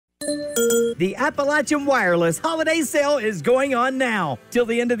The Appalachian Wireless Holiday Sale is going on now. Till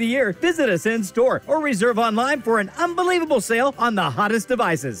the end of the year, visit us in store or reserve online for an unbelievable sale on the hottest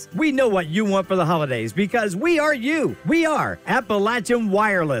devices. We know what you want for the holidays because we are you. We are Appalachian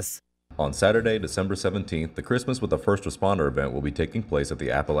Wireless. On Saturday, December 17th, the Christmas with a First Responder event will be taking place at the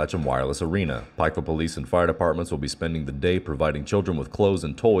Appalachian Wireless Arena. Pikeville Police and Fire Departments will be spending the day providing children with clothes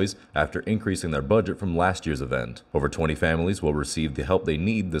and toys after increasing their budget from last year's event. Over 20 families will receive the help they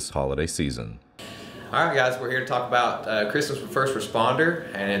need this holiday season. All right, guys, we're here to talk about Christmas with First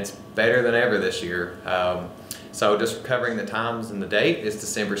Responder, and it's better than ever this year. So just covering the times and the date, it's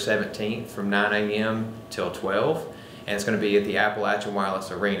December 17th from 9 a.m. till 12. And it's going to be at the Appalachian Wireless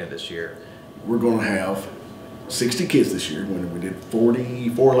Arena this year. We're going to have 60 kids this year when we did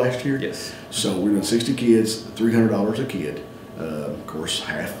 44 last year. Yes. So we're doing 60 kids, $300 a kid. Of course,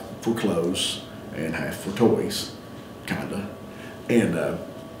 half for clothes and half for toys, kinda. And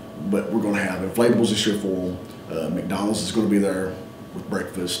but we're going to have inflatables this year for them. McDonald's is going to be there with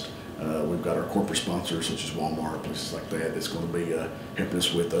breakfast. We've got our corporate sponsors such as Walmart, places like that, that's going to be helping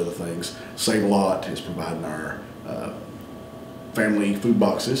us with other things. Save-A-Lot is providing our family food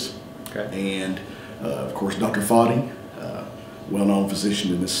boxes. Okay. And of course, Dr. Foddy, well-known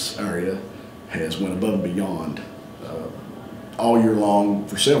physician in this area, has went above and beyond all year long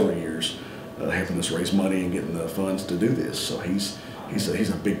for several years, helping us raise money and getting the funds to do this. So he's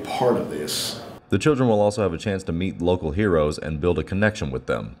a big part of this. The children will also have a chance to meet local heroes and build a connection with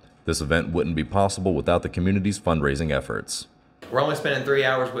them. This event wouldn't be possible without the community's fundraising efforts. We're only spending 3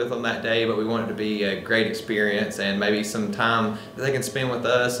 hours with them that day, but we want it to be a great experience and maybe some time that they can spend with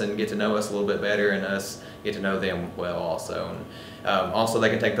us and get to know us a little bit better and us get to know them well also. And also they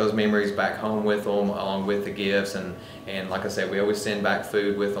can take those memories back home with them along with the gifts, and like I said, we always send back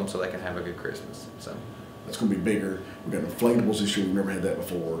food with them so they can have a good Christmas. So it's going to be bigger. We've got inflatables this year. We've never had that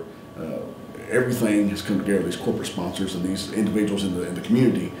before. Everything has come together, these corporate sponsors and these individuals in the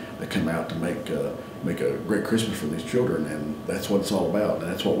community that come out to make a great Christmas for these children, and that's what it's all about. And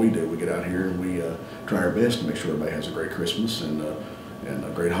that's what we do. We get out here and we try our best to make sure everybody has a great Christmas and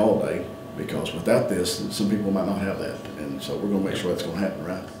a great holiday, because without this, some people might not have that. And so we're going to make sure that's going to happen,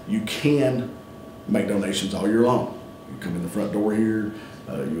 right? You can make donations all year long. You come in the front door here,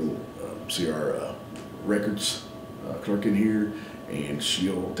 you'll see our records clerk in here, and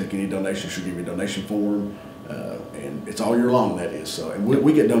she'll take any donation. She'll give you a donation form, and it's all year long, that is. So, and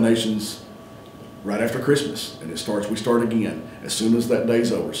we get donations right after Christmas, and we start again as soon as that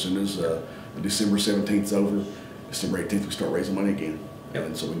day's over. As soon as December 17th is over, December 18th we start raising money again. Yep.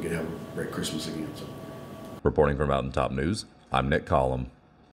 And so we can have a great Christmas again. So. Reporting for Mountaintop News, I'm Nick Collum.